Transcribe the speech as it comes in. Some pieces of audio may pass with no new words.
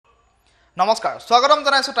নমস্কাৰ স্বাগতম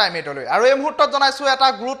জনাইছো টাইম এইটলৈ আৰু এই মুহূৰ্তত জনাইছো এটা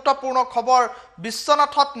গুৰুত্বপূৰ্ণ খবৰ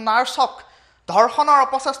বিশ্বনাথত নাৰ্ছক ধৰ্ষণৰ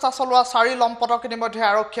অপচেষ্টা চলোৱা 4 লম্পটক ইতিমধ্যে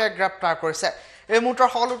আৰক্ষীয়ে গ্ৰেপ্তাৰ কৰিছে এই মুহূৰ্তৰ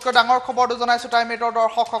সকলোতকৈ ডাঙৰ খবৰটো জনাইছো টাইম এইটৰ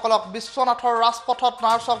দৰ্শকসকলক বিশ্বনাথৰ ৰাজপথত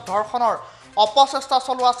নাৰ্ছক ধৰ্ষণৰ অপচেষ্টা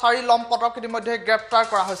চলোৱা 4 লম্পটক ইতিমধ্যে গ্ৰেপ্তাৰ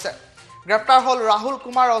কৰা হৈছে গ্ৰেপ্তাৰ হ'ল ৰাহুল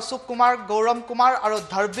কুমাৰ অশোক কুমাৰ গৌৰম কুমাৰ আৰু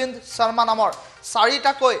ধৰ্বিন্দ শৰ্মা নামৰ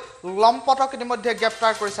 4টাকৈ লম্পটক ইতিমধ্যে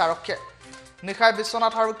গ্ৰেপ্তাৰ কৰিছে আৰক্ষীয়ে নিখাই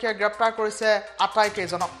বিশ্বনাথ আৰক্ষীয়ে গ্ৰেপ্তাৰ কৰিছে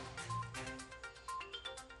আটাইকেইজনক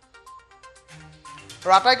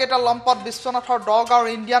আটাইকেইটা লম্পট বিশ্বনাথৰ দগাঁৱৰ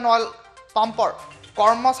ইণ্ডিয়ান অইল পাম্পৰ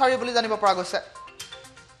কৰ্মচাৰী বুলি জানিব পৰা গৈছে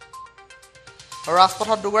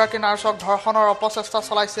ৰাজপথত দুগৰাকী নাৰ্ছক ধৰ্ষণৰ অপচেষ্টা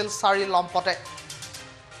চলাইছিল 4 লম্পটে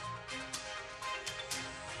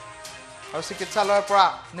আৰু চিকিৎসালয়ৰ পৰা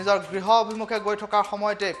নিজৰ গৃহ অভিমুখে গৈ থকাৰ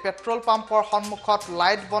সময়তে পেট্ৰল পাম্পৰ সন্মুখত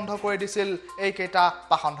লাইট বন্ধ কৰি দিছিল এইকেইটা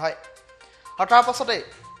বাহনধাই আৰু তাৰ পাছতে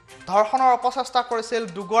ধৰ্ষণৰ অপচেষ্টা কৰিছিল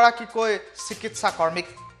দুগৰাকীকৈ চিকিৎসা কৰ্মীক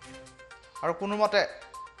আৰু কোনোমতে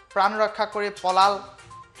প্ৰাণ ৰক্ষা কৰি পলাল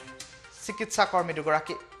চিকিৎসা কৰ্মী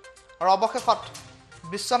দুগৰাকী আৰু অৱশেষত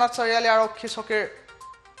বিশ্বনাথ চাৰিআলি আৰক্ষী চকীৰ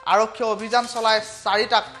আৰক্ষী অভিযান চলাই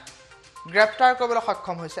 4টাক গ্ৰেপ্তাৰ কৰিবলৈ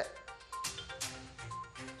সক্ষম হৈছে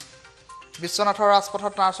বিশ্বনাথৰ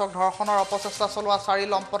ৰাজপথত নাৰ্ছক ধৰ্ষণৰ অপচেষ্টা চলোৱা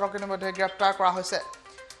 4 লম্পটক ইতিমধ্যে গ্ৰেপ্তাৰ কৰা হৈছে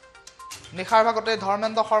নিখাৰ ভাগতে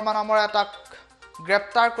ধৰ্মেন্দ্ৰ শৰ্মা নামৰ এটাক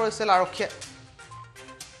গ্ৰেপ্তাৰ কৰিছিল আৰক্ষীয়ে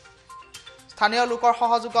স্থানীয় লোকৰ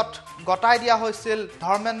সহযোগত গটাই দিয়া হৈছিল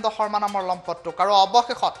ধৰ্মেন্দ্ৰ শৰ্মা নামৰ লম্পটটোক আৰু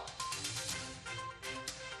অৱশেষত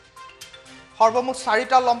সৰ্বমুঠ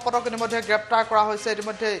 4টা লম্পটক ইতিমধ্যে গ্ৰেপ্তাৰ কৰা হৈছে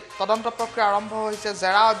ইতিমধ্যে তদন্ত প্ৰক্ৰিয়া আৰম্ভ হৈছে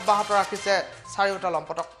জেৰা অব্যাহত ৰাখিছে 4টা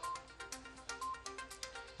লম্পটক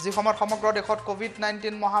যি সময়ত সমগ্ৰ দেশত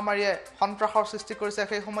কোভিড-19 মহামাৰীয়ে সন্ত্ৰাসৰ সৃষ্টি কৰিছে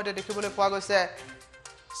সেই সময়তে দেখিবলৈ পোৱা গৈছে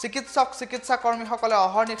চিকিৎসা কৰ্মীসকলে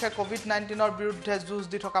অহৰ্নিশে কোভিড-19ৰ বিৰুদ্ধে যুঁজ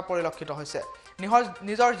দি থকা পৰিলক্ষিত হৈছে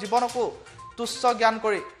নিজৰ জীৱনকো তুচ্ছ জ্ঞান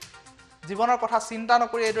কৰি জীৱনৰ কথা চিন্তা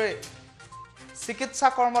নকৰি এইদৰে চিকিৎসা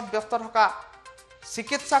কৰ্মত ব্যস্ত থকা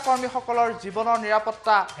চিকিৎসা কৰ্মীসকলৰ জীৱনৰ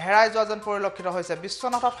নিৰাপত্তা হেৰাই যোৱা যেন পৰিলক্ষিত হৈছে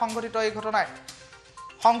বিশ্বনাথত সংঘটিত এই ঘটনাই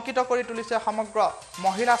সংকিত কৰি তুলিছে সমগ্ৰ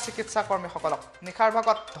মহিলা চিকিৎসা কৰ্মীসকলক নিখাৰ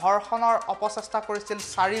ভাগত ধৰ্ষণৰ অপচেষ্টা কৰিছিল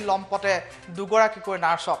 4 লম্পটে দুগৰাকীকৈ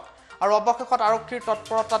নাৰ্ছক আৰু অৱশেষত আৰক্ষীৰ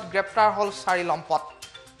তৎপৰতাত গ্ৰেপ্তাৰ হ'ল 4 লম্পট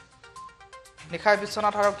নিখাই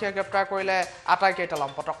বিশ্বনাথ আৰক্ষীয়ে গ্ৰেপ্তাৰ কৰিলে আটাইকেইটা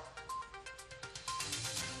লম্পটক